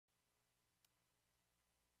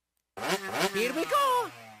Here we go!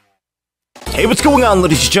 Hey, what's going on,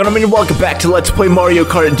 ladies and gentlemen, and welcome back to Let's Play Mario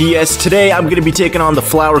Kart DS. Today, I'm going to be taking on the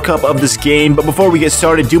Flower Cup of this game, but before we get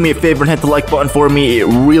started, do me a favor and hit the like button for me. It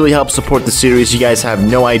really helps support the series. You guys have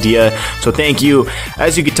no idea, so thank you.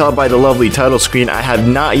 As you can tell by the lovely title screen, I have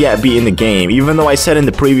not yet beaten the game, even though I said in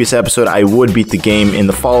the previous episode I would beat the game in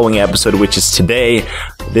the following episode, which is today,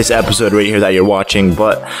 this episode right here that you're watching,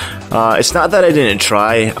 but it's not that I didn't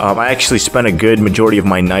try. I actually spent a good majority of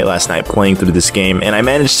my night last night playing through this game, and I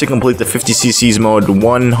managed to complete the 50cc's mode,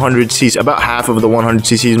 100cc, about half of the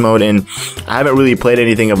 100cc's mode, and I haven't really played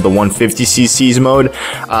anything of the 150cc's mode.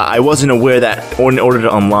 I wasn't aware that in order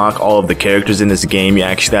to unlock all of the characters in this game, you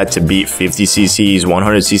actually had to beat 50cc's,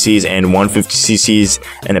 100cc's, and 150cc's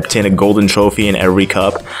and obtain a golden trophy in every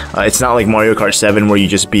cup. It's not like Mario Kart 7 where you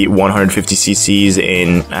just beat 150cc's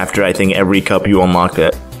and after I think every cup you unlock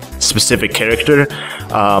a specific character.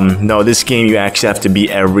 No, this game you actually have to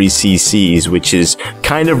beat every CC's, which is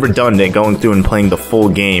kind of redundant going through and playing the full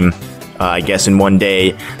game, I guess in one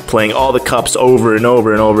day, playing all the cups over and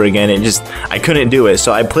over and over again. I couldn't do it.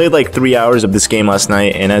 So I played like 3 hours of this game last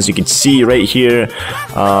night, and as you can see right here,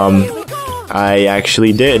 I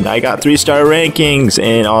actually did. I got 3-star rankings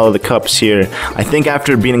in all of the cups here. I think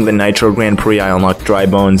after beating the Nitro Grand Prix, I unlocked Dry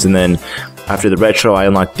Bones, and then after the Retro, I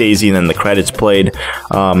unlocked Daisy, and then the credits played.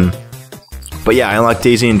 But yeah, I unlocked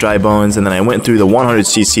Daisy and Dry Bones, and then I went through the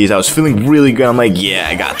 100cc's. I was feeling really good. I'm like, yeah,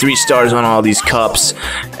 I got 3 stars on all these cups,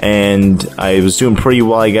 and I was doing pretty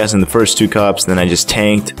well, I guess, in the first 2 cups. And then I just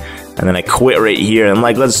tanked, and then I quit right here. And I'm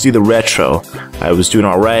like, let's do the Retro. I was doing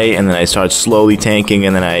alright, and then I started slowly tanking,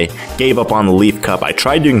 and then I gave up on the Leaf Cup. I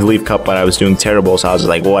tried doing the Leaf Cup, but I was doing terrible, so I was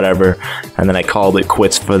like, whatever. And then I called it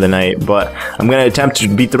quits for the night. But I'm going to attempt to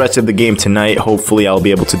beat the rest of the game tonight. Hopefully, I'll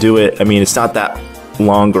be able to do it. I mean, it's not that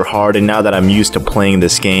long or hard, and now that I'm used to playing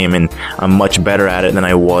this game and I'm much better at it than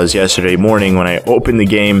I was yesterday morning when I opened the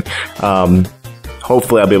game,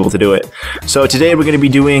 hopefully I'll be able to do it. So today we're going to be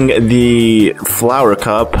doing the Flower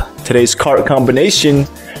Cup. Today's cart combination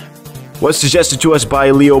was suggested to us by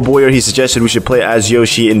Leo Boyer. He suggested we should play as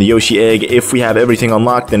Yoshi in the Yoshi Egg. If we have everything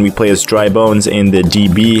unlocked, then we play as Dry Bones in the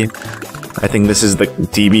DB. I think this is the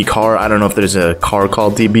DB car. I don't know if there's a car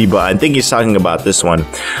called DB, but I think he's talking about this one.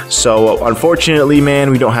 So, unfortunately,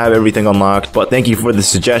 man, we don't have everything unlocked, but thank you for the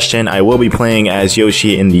suggestion. I will be playing as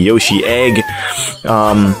Yoshi in the Yoshi Egg.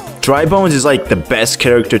 Dry Bones is like the best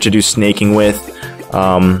character to do snaking with.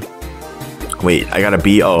 Wait, I gotta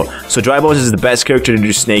be... Oh, so Dry Bones is the best character to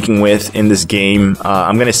do snaking with in this game.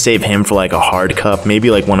 I'm gonna save him for like a hard cup,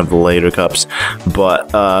 maybe like one of the later cups.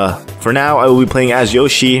 But for now, I will be playing as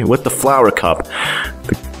Yoshi with the Flower Cup.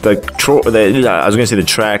 I was gonna say the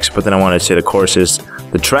tracks, but then I wanted to say the courses.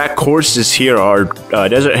 The track courses here are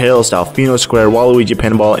Desert Hills, Delfino Square, Waluigi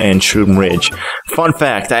Pinball, and Shroom Ridge. Fun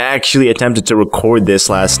fact, I actually attempted to record this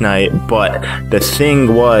last night, but the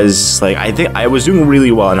thing was, like, I think I was doing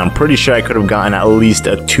really well, and I'm pretty sure I could have gotten at least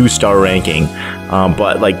a 2-star ranking.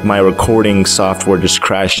 But, like, my recording software just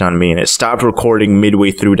crashed on me, and it stopped recording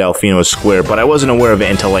midway through Delfino Square, but I wasn't aware of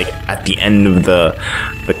it until, like, at the end of the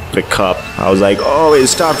cup. I was like, oh, it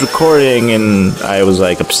stopped recording, and I was,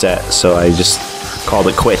 like, upset, so I just called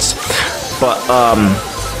it quits. But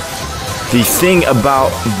the thing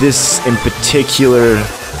about this in particular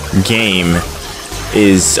game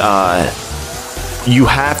is you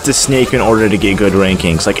have to snake in order to get good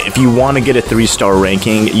rankings. Like, if you want to get a 3-star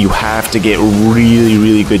ranking, you have to get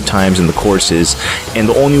really good times in the courses, and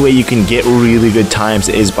the only way you can get really good times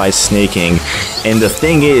is by snaking. And the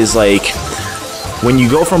thing is, like, when you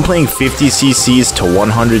go from playing 50cc's to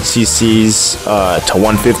 100cc's to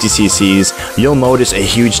 150cc's, you'll notice a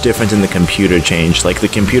huge difference in the computer change. Like, the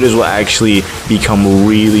computers will actually become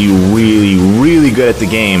really good at the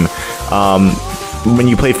game. When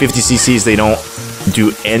you play 50cc's, they don't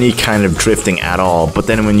do any kind of drifting at all, but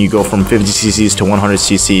then when you go from 50cc's to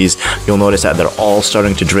 100cc's, you'll notice that they're all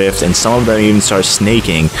starting to drift, and some of them even start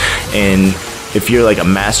snaking. And if you're like a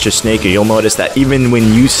master snaker, you'll notice that even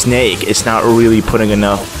when you snake, it's not really putting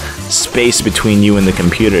enough space between you and the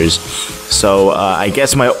computers. So I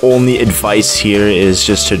guess my only advice here is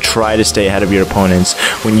just to try to stay ahead of your opponents.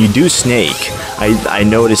 When you do snake, I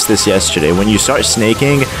noticed this yesterday, when you start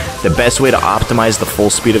snaking, the best way to optimize the full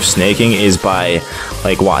speed of snaking is by,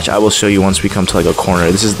 like, watch, I will show you once we come to like a corner.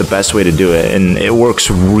 This is the best way to do it, and it works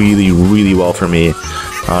really well for me.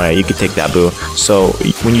 Alright, you can take that, boo. So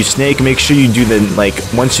when you snake, make sure you do the, like,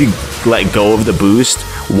 once you let go of the boost,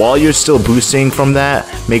 while you're still boosting from that,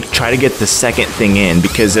 try to get the second thing in,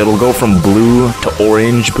 because it'll go from blue to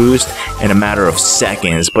orange boost in a matter of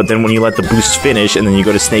seconds. But then when you let the boost finish and then you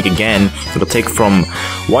go to snake again, it'll take from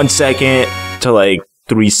 1 second to like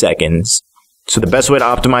 3 seconds. So the best way to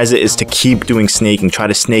optimize it is to keep doing snaking. Try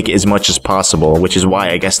to snake as much as possible, which is why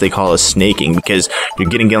I guess they call it snaking, because you're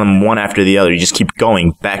getting them one after the other. You just keep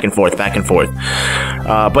going back and forth, back and forth.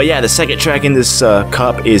 But yeah, the second track in this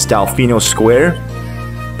cup is Delfino Square.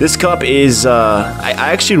 This cup is, I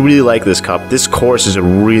actually really like this cup. This course is a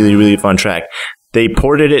really, really fun track. They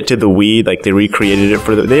ported it to the Wii, like they recreated it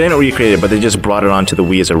for the, they didn't recreate it, but they just brought it onto the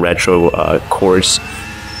Wii as a retro course.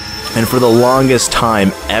 And for the longest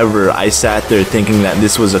time ever, I sat there thinking that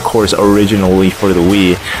this was a course originally for the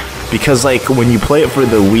Wii. Because, like, when you play it for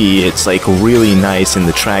the Wii, it's, like, really nice, and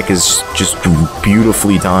the track is just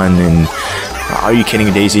beautifully done, and... Are you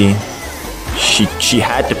kidding, Daisy? She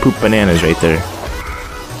had to poop bananas right there.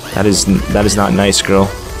 That is not nice, girl.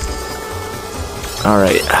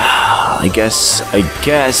 Alright, I guess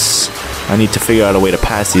I need to figure out a way to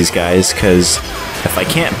pass these guys, because... if I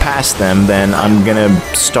can't pass them, then I'm gonna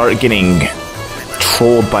start getting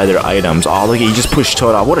trolled by their items. Oh, look, he just pushed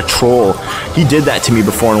Toad off. What a troll. He did that to me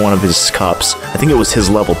before in one of his cups. I think it was his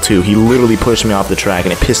level 2. He literally pushed me off the track,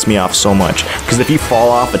 and it pissed me off so much. Because if you fall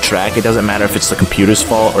off a track, it doesn't matter if it's the computer's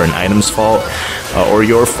fault or an item's fault or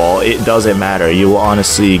your fault. It doesn't matter. You will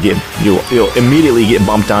honestly you'll immediately get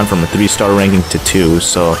bumped down from a 3-star ranking to 2.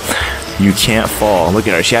 So you can't fall. Look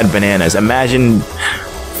at her. She had bananas. Imagine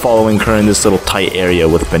following her in this little tight area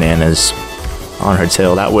with bananas on her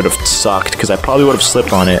tail. That would have sucked, because I probably would have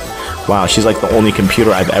slipped on it. Wow, she's like the only computer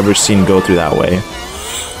I've ever seen go through that way.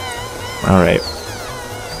 Alright.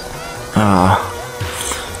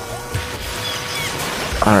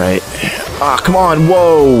 Alright. Ah, come on!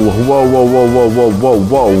 Whoa! Whoa, whoa, whoa, whoa, whoa, whoa,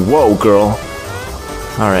 whoa, whoa, girl.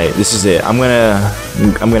 Alright, this is it. I'm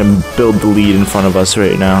gonna build the lead in front of us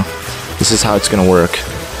right now. This is how it's gonna work.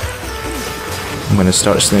 I'm gonna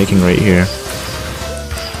start snaking right here.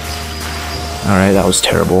 Alright, that was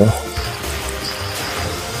terrible.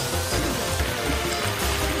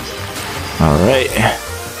 Alright.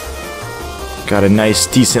 Got a nice,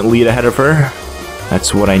 decent lead ahead of her.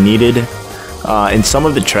 That's what I needed. In some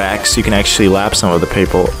of the tracks, you can actually lap some of the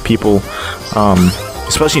people.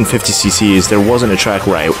 Especially in 50cc's, there wasn't a track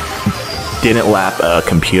where I didn't lap a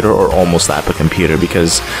computer or almost lap a computer,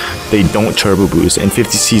 because they don't turbo boost, and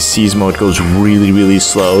 50cc's mode goes really, really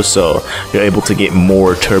slow, so you're able to get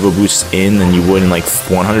more turbo boosts in than you would in like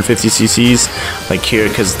 150cc's. Like here,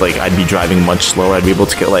 because like I'd be driving much slower, I'd be able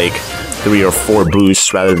to get like 3 or 4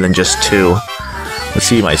 boosts rather than just 2. Let's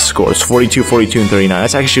see my scores: 42, 42, and 39.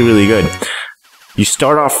 That's actually really good. You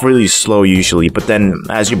start off really slow usually, but then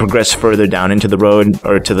as you progress further down into the road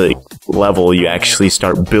or to the level, you actually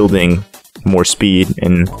start building more speed,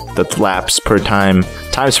 and the laps per times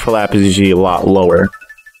per lap is usually a lot lower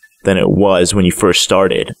than it was when you first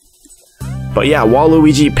started. But yeah,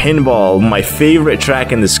 Waluigi Pinball, my favorite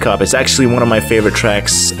track in this cup. It's actually one of my favorite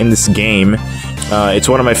tracks in this game. It's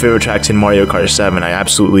one of my favorite tracks in Mario Kart 7. I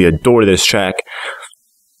absolutely adore this track.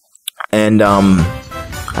 And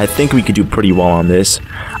I think we could do pretty well on this.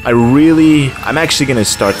 I'm actually gonna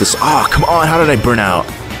start this. Oh, come on, how did I burn out?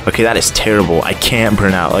 Okay, that is terrible. I can't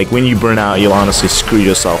burn out. Like, when you burn out, you'll honestly screw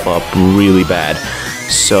yourself up really bad.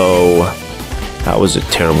 So, that was a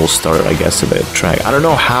terrible start, I guess, to the track. I don't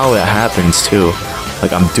know how that happens, too.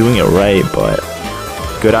 Like, I'm doing it right, but...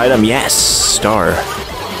 Good item, yes! Star.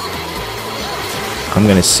 I'm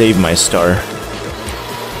gonna save my star.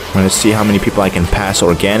 I'm gonna see how many people I can pass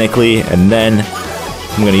organically, and then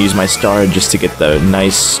I'm gonna use my star just to get the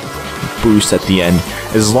nice boost at the end.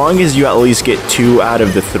 As long as you at least get 2 out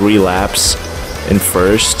of the 3 laps in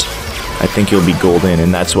first, I think you'll be golden,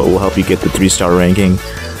 and that's what will help you get the 3-star ranking.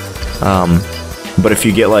 But if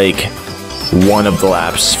you get like 1 of the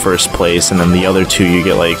laps first place, and then the other 2 you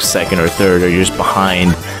get like 2nd or 3rd, or you're just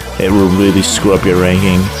behind, it will really screw up your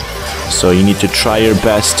ranking. So you need to try your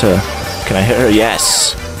best to... Can I hit her?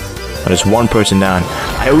 Yes! There's 1 person down.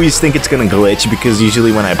 I always think it's gonna glitch, because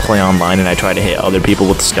usually when I play online and I try to hit other people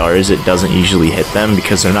with stars, it doesn't usually hit them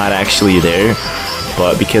because they're not actually there.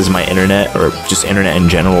 But because my internet, or just internet in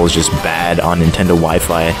general, is just bad on Nintendo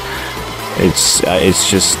Wi-Fi, it's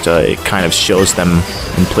just it kind of shows them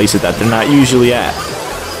in places that they're not usually at.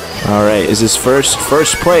 All right, is this first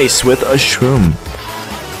place with a shroom?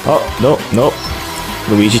 Oh, nope.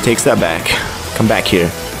 Luigi takes that back. Come back here.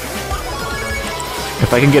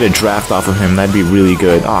 If I can get a draft off of him, that'd be really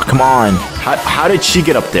good. Oh, come on. How did she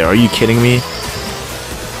get up there? Are you kidding me?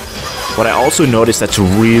 What I also noticed that's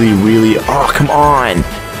really, really... Oh, come on.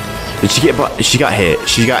 Did she get... She got hit.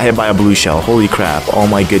 She got hit by a blue shell. Holy crap. Oh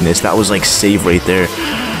my goodness. That was like save right there.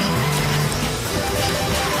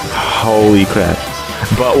 Holy crap.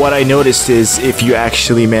 But what I noticed is if you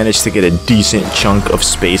actually manage to get a decent chunk of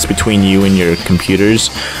space between you and your computers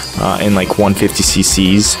in like 150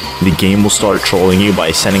 cc's, the game will start trolling you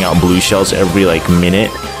by sending out blue shells every like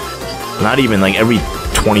minute. Not even, like every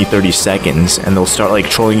 20-30 seconds, and they'll start like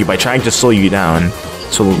trolling you by trying to slow you down.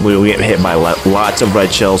 So we'll get hit by lots of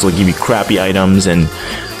red shells. They'll give you crappy items, and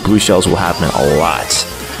blue shells will happen a lot.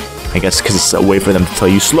 I guess because it's a way for them to tell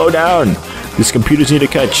you, slow down, these computers need to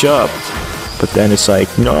catch up. But then it's like,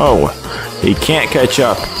 no, they can't catch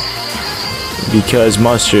up because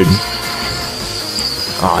mustard.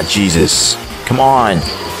 Oh, Jesus. Come on.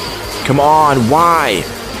 Come on. Why?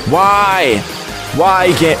 Why?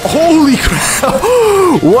 Why can't... Holy crap.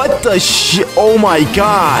 What the shit? Oh my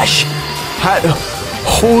gosh. How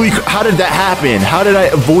did that happen? How did I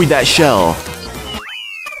avoid that shell?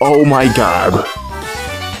 Oh my god.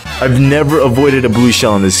 I've never avoided a blue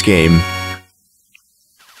shell in this game.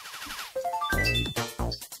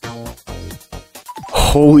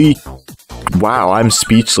 Holy... Wow, I'm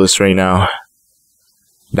speechless right now.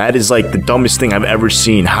 That is like the dumbest thing I've ever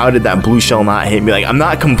seen. How did that blue shell not hit me? Like, I'm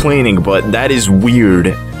not complaining, but that is weird.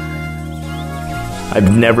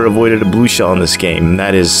 I've never avoided a blue shell in this game.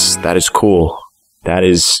 That is cool. That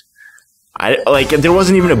is... like, there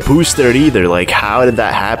wasn't even a boost there either. Like, how did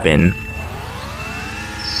that happen?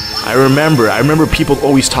 I remember people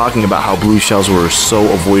always talking about how blue shells were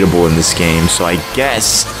so avoidable in this game, so I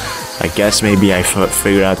guess maybe I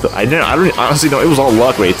figured out I don't honestly know, it was all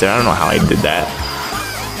luck right there. I don't know how I did that.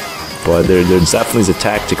 But there definitely is a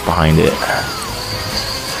tactic behind it.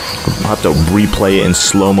 I'll have to replay it in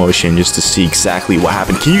slow motion just to see exactly what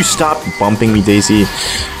happened. Can you stop bumping me, Daisy?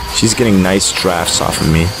 She's getting nice drafts off of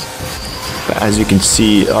me. But as you can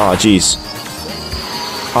see, oh jeez.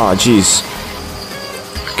 Oh jeez.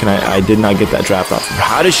 I did not get that draft off of her.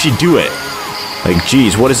 How does she do it? Like,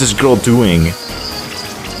 jeez, what is this girl doing?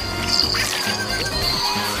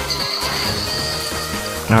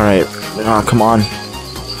 Alright. Oh, come on.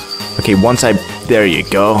 Okay, there you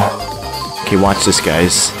go. Okay, watch this,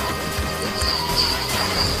 guys.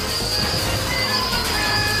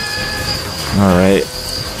 Alright.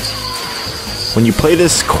 When you play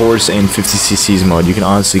this course in 50cc's mode, you can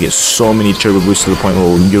honestly get so many turbo boosts to the point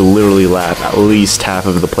where you'll literally lap at least half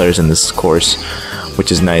of the players in this course,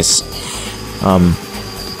 which is nice.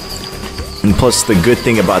 And plus, the good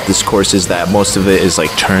thing about this course is that most of it is like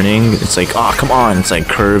turning. It's like, oh, come on. It's like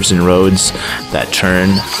curves and roads that turn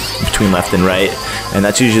between left and right. And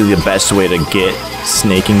that's usually the best way to get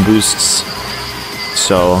snaking boosts.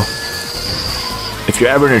 So, if you're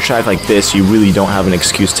ever in a track like this, you really don't have an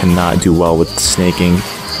excuse to not do well with snaking.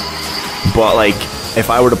 But, like, if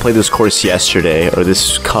I were to play this course yesterday, or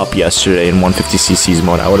this cup yesterday in 150cc's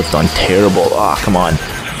mode, I would have done terrible. Ah, oh, come on.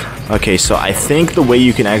 Okay, so I think the way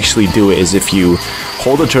you can actually do it is if you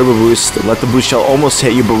hold a turbo boost, let the blue shell almost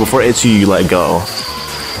hit you, but before it hits you, you let go.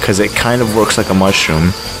 Because it kind of works like a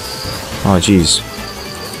mushroom. Oh, jeez.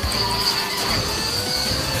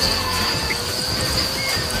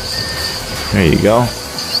 There you go.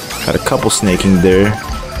 Got a couple snaking there.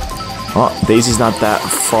 Oh, Daisy's not that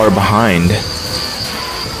far behind.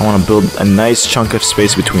 I want to build a nice chunk of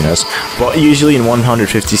space between us. But usually in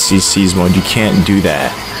 150cc's mode, you can't do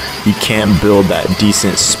that. You can't build that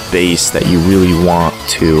decent space that you really want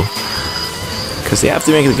to. Because they have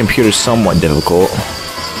to make the computer somewhat difficult.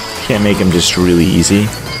 You can't make them just really easy.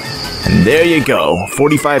 And there you go.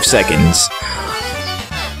 45 seconds.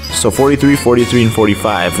 So 43, 43, and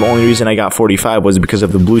 45. The only reason I got 45 was because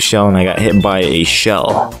of the blue shell and I got hit by a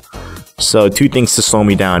shell. So 2 things to slow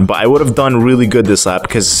me down. But I would have done really good this lap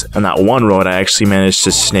because on that one road I actually managed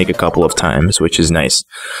to snake a couple of times, which is nice.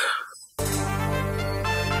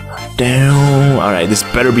 Damn. Alright, this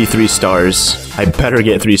better be 3 stars. I better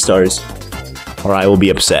get 3 stars or I will be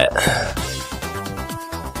upset.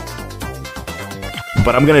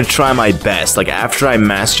 But I'm gonna try my best. Like, after I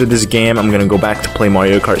master this game, I'm gonna go back to play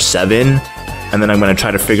Mario Kart 7, and then I'm gonna try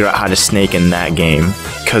to figure out how to snake in that game.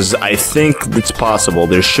 Because I think it's possible.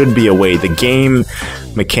 There should be a way. The game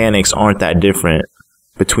mechanics aren't that different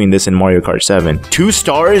between this and Mario Kart 7. 2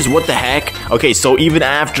 stars? What the heck? Okay, so even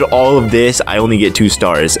after all of this, I only get 2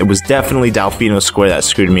 stars. It was definitely Delfino Square that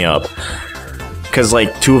screwed me up. Because,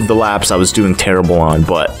 like, 2 of the laps I was doing terrible on,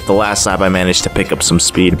 but the last lap I managed to pick up some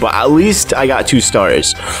speed. But at least I got 2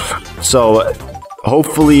 stars. So,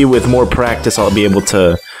 hopefully with more practice I'll be able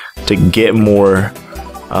to get more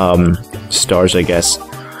stars, I guess.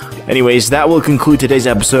 Anyways, that will conclude today's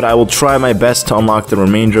episode. I will try my best to unlock the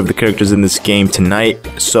remainder of the characters in this game tonight.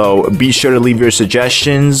 So be sure to leave your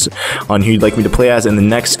suggestions on who you'd like me to play as in the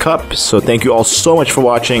next cup. So thank you all so much for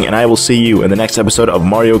watching, and I will see you in the next episode of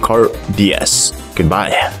Mario Kart DS.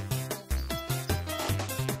 Goodbye.